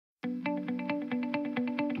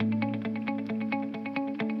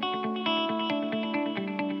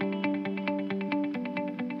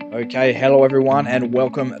Okay, hello everyone and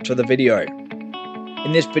welcome to the video.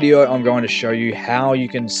 In this video, I'm going to show you how you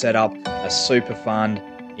can set up a super fund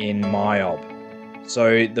in MYOB.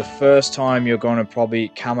 So the first time you're going to probably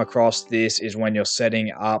come across this is when you're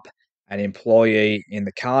setting up an employee in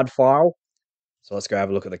the card file. So let's go have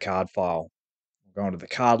a look at the card file. We'll go into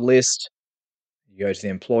the card list. You go to the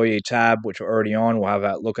employee tab, which we're already on. We'll have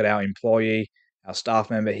a look at our employee, our staff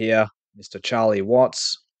member here, Mr. Charlie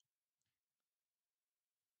Watts.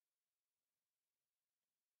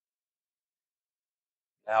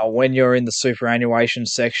 Now, when you're in the superannuation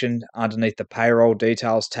section underneath the payroll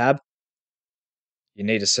details tab, you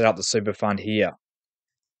need to set up the super fund here.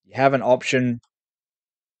 You have an option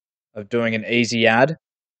of doing an easy add,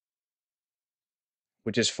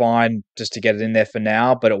 which is fine just to get it in there for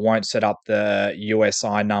now, but it won't set up the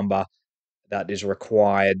USI number that is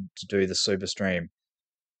required to do the super stream.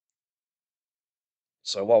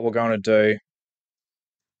 So what we're going to do,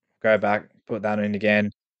 go back, put that in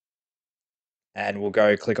again, and we'll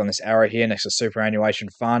go click on this arrow here next to superannuation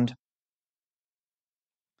fund.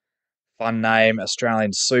 Fund name,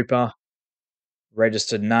 Australian Super.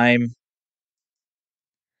 Registered name.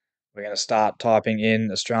 We're going to start typing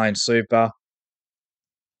in Australian Super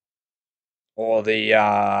or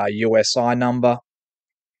the USI number,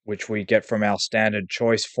 which we get from our standard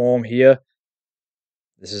choice form here.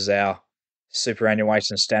 This is our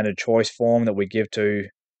superannuation standard choice form that we give to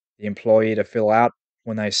the employee to fill out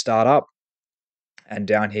when they start up. And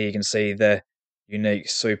down here you can see the unique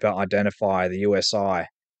super identifier, the USI,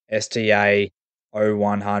 STA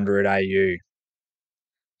 0100AU.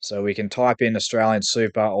 So we can type in Australian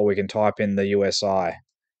Super or we can type in the USI.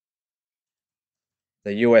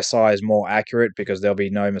 The USI is more accurate because there'll be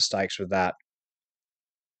no mistakes with that.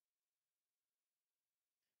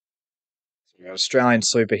 So we've got Australian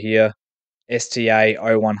Super here, STA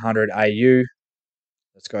 0100AU.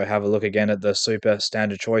 Let's go have a look again at the Super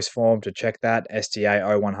Standard Choice form to check that, STA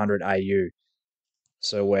 0100AU.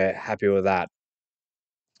 So we're happy with that.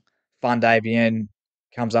 Fund ABN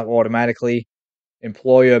comes up automatically.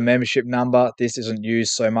 Employer membership number, this isn't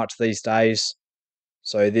used so much these days.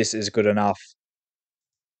 So this is good enough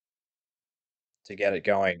to get it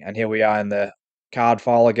going. And here we are in the card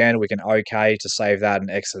file again. We can OK to save that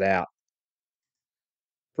and exit out.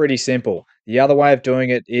 Pretty simple. The other way of doing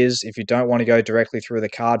it is if you don't want to go directly through the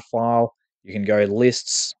card file, you can go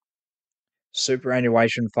lists,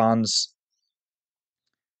 superannuation funds,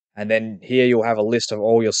 and then here you'll have a list of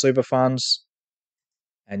all your super funds,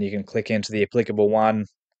 and you can click into the applicable one,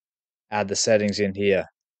 add the settings in here,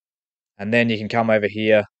 and then you can come over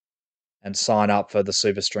here and sign up for the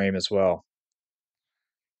super stream as well.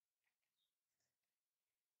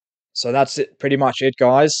 So that's it, pretty much it,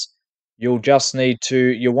 guys. You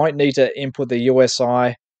won't need to input the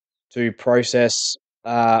USI to process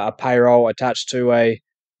a payroll attached to a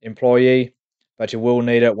employee, but you will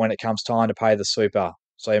need it when it comes time to pay the super.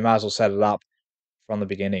 So you might as well set it up from the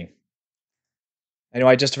beginning.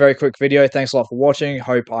 Anyway, just a very quick video. Thanks a lot for watching.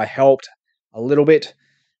 Hope I helped a little bit.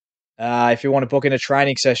 If you want to book in a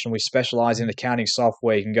training session, we specialize in accounting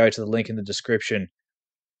software. You can go to the link in the description.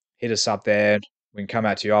 Hit us up there. We can come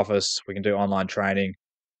out to your office. We can do online training.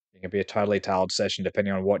 It can be a totally tailored session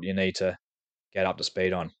depending on what you need to get up to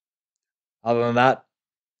speed on. Other than that,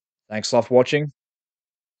 thanks a lot for watching.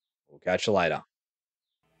 We'll catch you later.